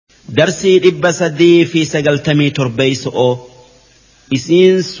درسي إبسا دي في سقلتمي تربيس أو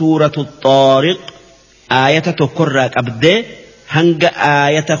إسين سورة الطارق آية تقرأ أبدي هنگ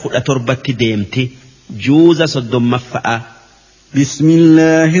آية خلق تربت ديمتي جوز صدم مفأة. بسم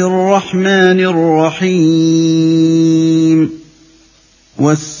الله الرحمن الرحيم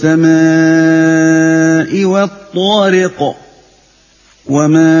والسماء والطارق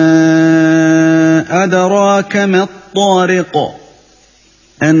وما أدراك ما الطارق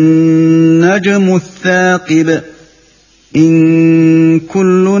النجم الثاقب إن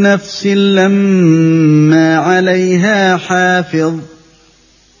كل نفس لما عليها حافظ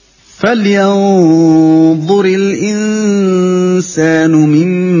فلينظر الإنسان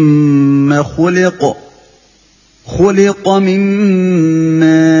مما خلق من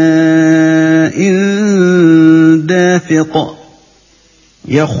ماء دافق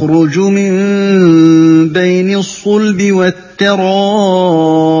يخرج من بين الصلب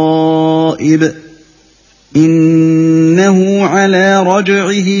والترائب إنه على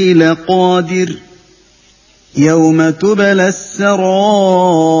رجعه لقادر يوم تبلى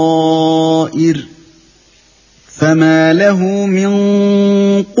السرائر فما له من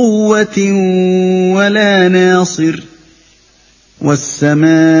قوة ولا ناصر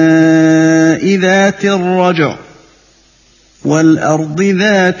والسماء ذات الرجع والأرض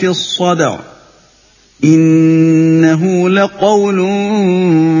ذات الصدع إنه لقول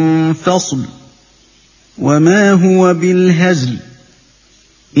فصل وما هو بالهزل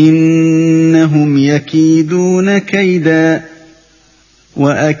إنهم يكيدون كيدا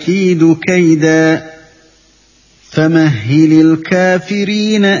وأكيد كيدا فمهل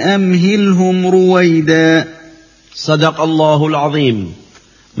الكافرين أمهلهم رويدا. صدق الله العظيم.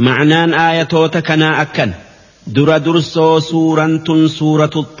 معنان آياتوتكنا أكن درسو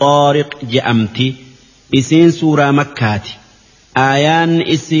سورة الطارق جأمتي إسين سورة مكاتي آيان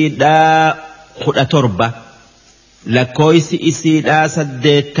إسيدا خد تربة لكويس إسيدا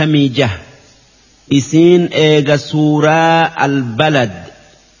سدتمي جه إسين إيغا سورة البلد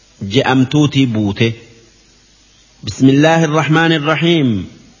جأمتوتي بوته. بسم الله الرحمن الرحيم.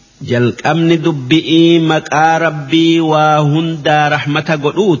 جلق أمن دبئي مكا ربي وهندا رحمة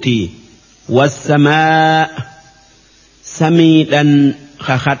قلوتي والسماء سميدا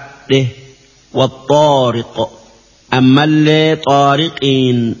خخده والطارق أما اللي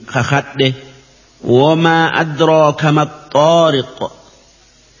طارقين خخده وما أدراك ما الطارق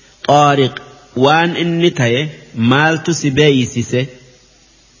طارق وان إنتي مالت سبيسسه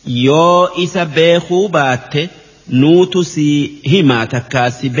يو إسا بيخو باته نوتو سي هما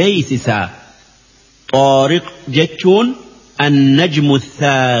تكاسي بيسسا. طارق جتشون النجم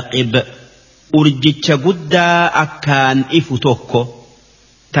الثاقب أرجتش قدا أكان إفتوكو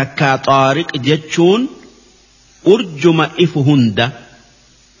تكا طارق جتشون أرجم إفهند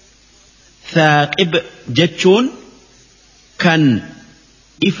ثاقب جتشون كان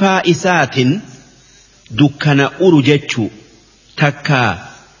إفا إسات دكنا أرجتشو تكا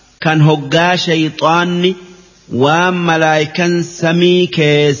كان هقا شيطاني وملائكا سمي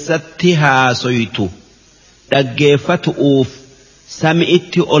كيستها سيتو dhaggeeffatuuf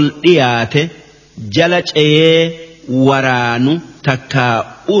sami'itti ol dhiyaate jala ce'ee waraanu takkaa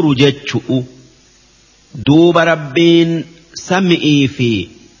uru jechu'u. Duuba rabbiin sami'ii fi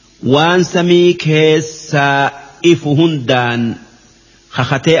waan samii keessaa ifu hundaan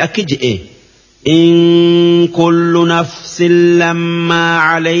kakatee akki je'e in kullu nafsin lammaa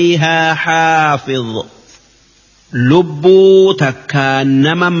calayhaa xaafiz lubbuu takkaa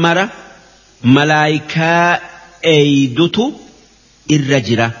nama mara malaayikaa eeydutu irra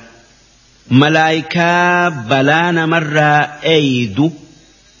jira. Malaayikaa balaa namarraa eeydu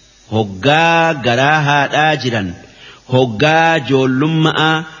hoggaa garaa haadhaa jiran hoggaa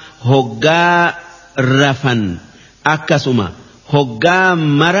joollummaa hoggaa rafan akkasuma hoggaa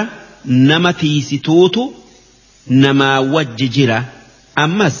mara nama tiisituutu namaa wajji jira.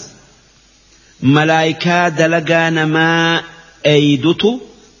 Ammas malaayikaa dalagaa namaa eeydutu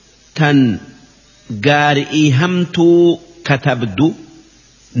tan gaarii hamtuu katabdu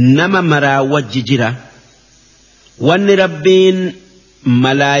nama maraa wajji jira. Wanni rabbiin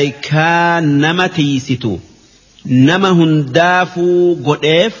malaayikaa nama tiisitu nama hundaafuu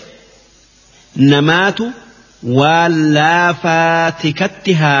godheef namaatu waan laafaa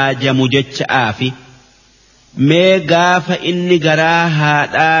tikatti haajamu jecha'aafi mee gaafa inni garaa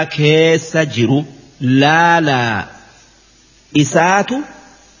haadhaa keessa jiru laalaa isaatu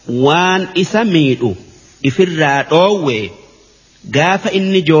waan isa miidhu ifirraa dhoowwe gaafa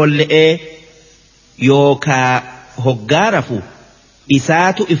inni joolle'ee yookaa hoggaarafu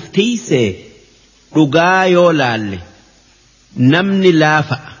isaatu iftiisee dhugaa yoo laalle namni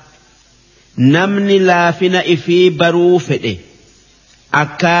laafa'a namni laafina ifii baruu fedhe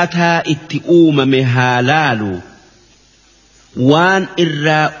akkaataa itti uumame haa laalu waan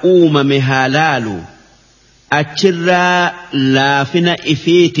irraa uumame haa laalu achirraa laafina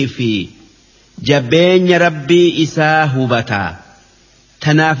ifiiti fi jabeenya rabbii isaa hubataa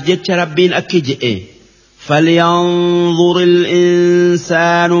tanaaf jecha rabbiin akki je'e فلينظر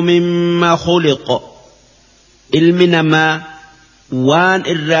الإنسان مما خلق المنما وان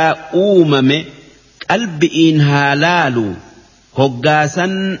الرأومم قلبئين هالالو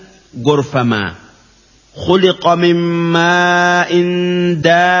هقاسا غرفما خلق من ماء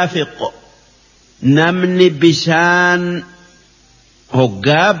دافق نمن بشان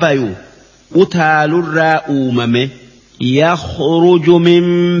هقابيو أتال الرأومم يخرج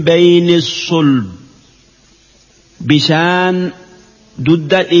من بين الصلب بشان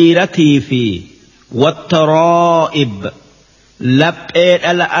ضد إيرتي في والترائب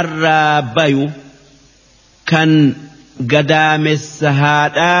لبئ الأرابيو كان قدام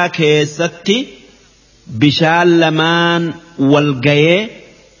السهادة كيستي بشان لمان والقية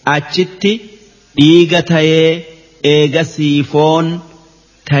أجتي إيغا تايه إيغا سيفون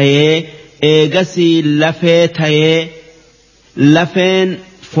تايه إيغا سي لفي تايه لفين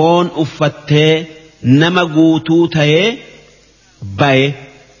فون أفتيه nama guutuu ta'ee baye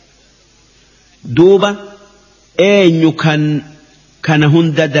duuba eenyu kan kana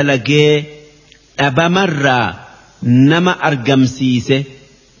hunda dalagee dhabamarraa nama argamsiise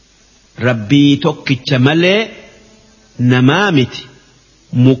rabbii tokkicha malee namaa miti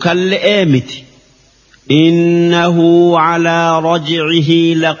mukalle'ee miti innahu calaa rajcihi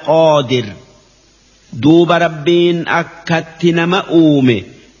laqaadir duuba rabbiin akkatti nama uume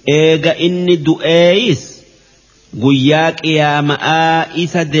eega inni du'eeyis guyyaa qiyaama'aa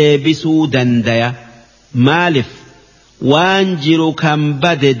isa deebisuu dandaya maalif waan jiru kan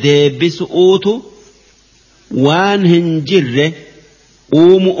bade deebisuutu waan hin jirre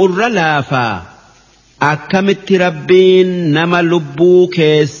uumu irra laafaa akkamitti rabbiin nama lubbuu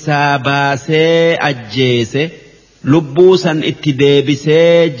keessaa baasee ajjeese lubbuu san itti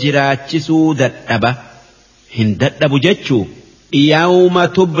deebisee jiraachisuu dadhaba hin dadhabu jechuu يوم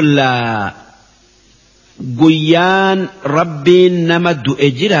تبلى قيان ربي نما دو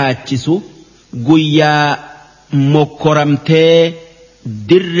اجراتشسو قيا مكرمتي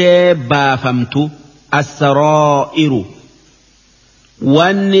در بافمتو السرائر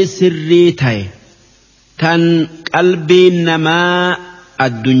وان سريتي كان قلبي نما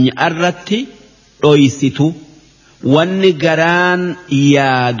الدنيا الرتي رويستو وان قران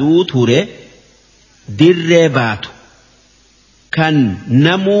يادو توري در باتو kan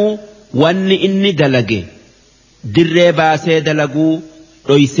namuu wanni inni dalage dirree baasee dalaguu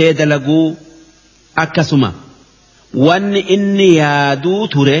dhoysee dalaguu akkasuma wanni inni yaaduu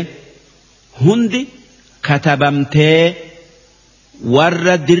ture hundi katabamtee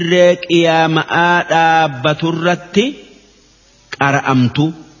warra dirree qiyaama'aa dhaabbaturratti qara'amtu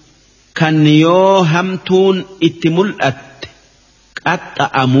kan yoo hamtuun itti mul'atte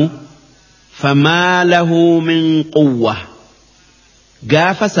qaxxa'amu famaa lahu min quwwa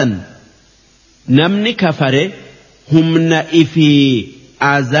قافسا نمني كفره هم نئفي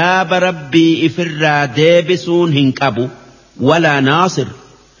عذاب ربي إفرا ديبسون هنكبو ولا ناصر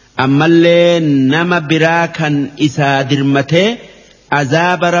أما اللي نما براكا إسا درمته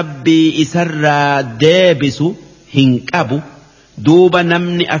عذاب ربي إسرا ديبسو هنكبو دوب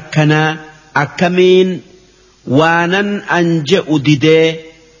نمني أكنا أكمين وانا أنجئ ديدي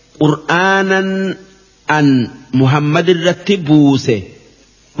قرآنا أن محمد الرتبوس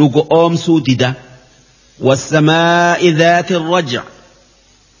رقوم سوددا والسماء ذات الرجع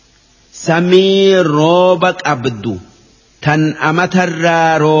سمير روبك أبدو تن أمتر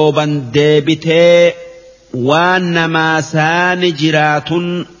روبا ديبتي وانما سان جرات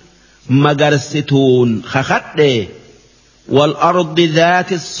مقرستون خخد والأرض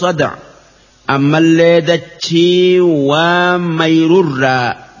ذات الصدع أما اللي دتشي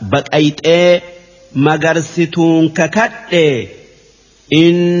وميرر بقيت مقرستون ككد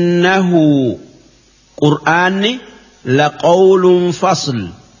إنه قرآن لقول فصل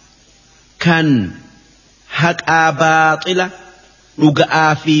كان حق باطلة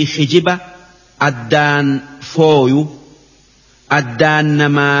رقع في خجبة أدان فويو أدان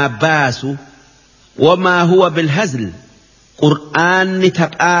نما باسو وما هو بالهزل قرآن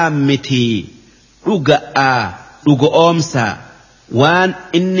تقامتي رقع أمسا وان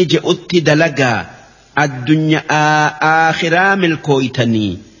إني جئت دلقا الدنيا آخرا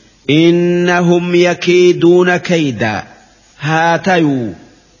ملكويتني إنهم يكيدون كيدا هاتيو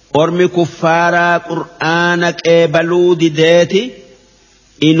أرمي كفارا قرآنك إبلو ديتي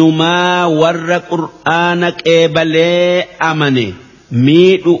inumaa warra qur'aana qeebalee amane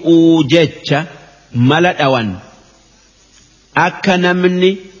miidhu'uu jecha mala dhawan akka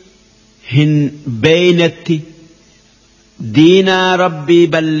namni hin beeynetti diinaa rabbii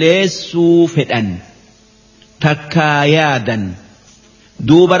balleessuu fedhan takkaa yaadan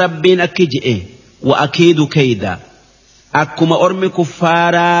duuba rabbiin akki je'e wa'akiidu kayda akkuma ormi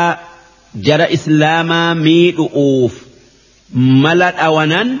kuffaaraa jara islaamaa miidhu'uuf mala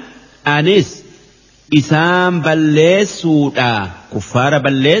dhawanan anis isaan balleessuudha kuffaara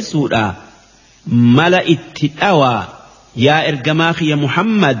balleessuudha mala itti dhawaa yaa ergamaa kiyya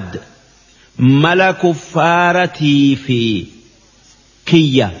Muhammad mala kuffaaratii fi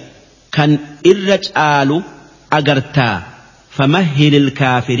kiyya kan irra caalu agartaa famahhilil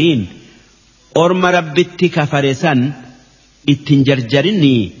kaafiriin orma rabbitti kafare san ittin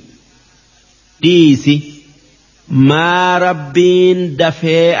jarjarinii dhiisi maa rabbiin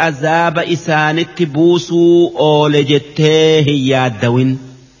dafee azaaba isaanitti buusuu oole jettee hin yaaddawin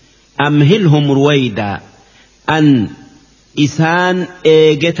amhilhum ruwaydaa an isaan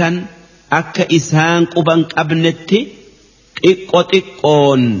eegetan akka isaan quban qabnetti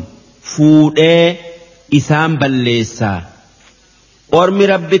xiqqoon fuudhee isaan balleessaa ormi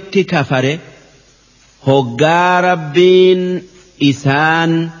rabbitti kafare hoggaa rabbiin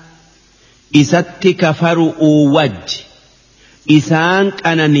isaan isatti kafaru'uu wajji isaan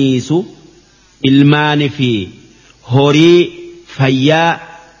qananiisu ilmaani fi horii fayyaa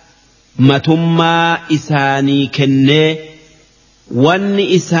matummaa isaanii kennee wanni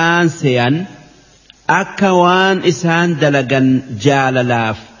isaan seyan akka waan isaan dalagan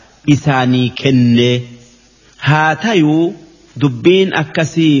jaalalaaf isaanii kennee haa tayuu dubbiin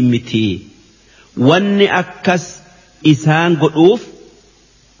akkasii miti wanni akkas isaan godhuuf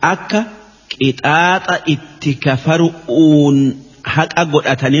akka qixaaxa itti kafaru'uun haqa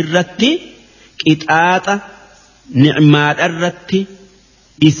godhatanirratti qixaaxa ni'maadharratti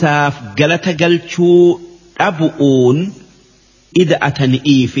isaaf galata galchuu dhabu'uun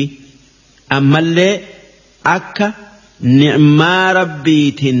ida'atani'iifi ammallee akka ni'maa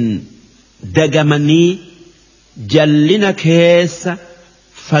rabbiitiin dagamanii jallina keessa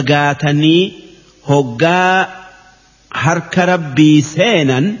fagaatanii hoggaa harka rabbii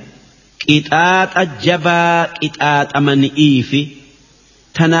seenan qixaaxa jabaa qixaaxamani'iifi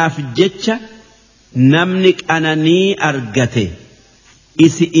tanaaf jecha namni qananii argate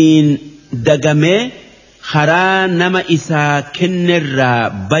isi'iin dagamee karaa nama isaa kennerraa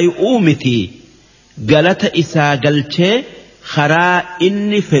bay'uu miti galata isaa galchee karaa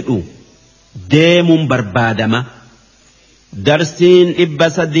inni fedhu deemuun barbaadama darsiin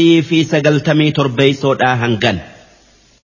 397 hangan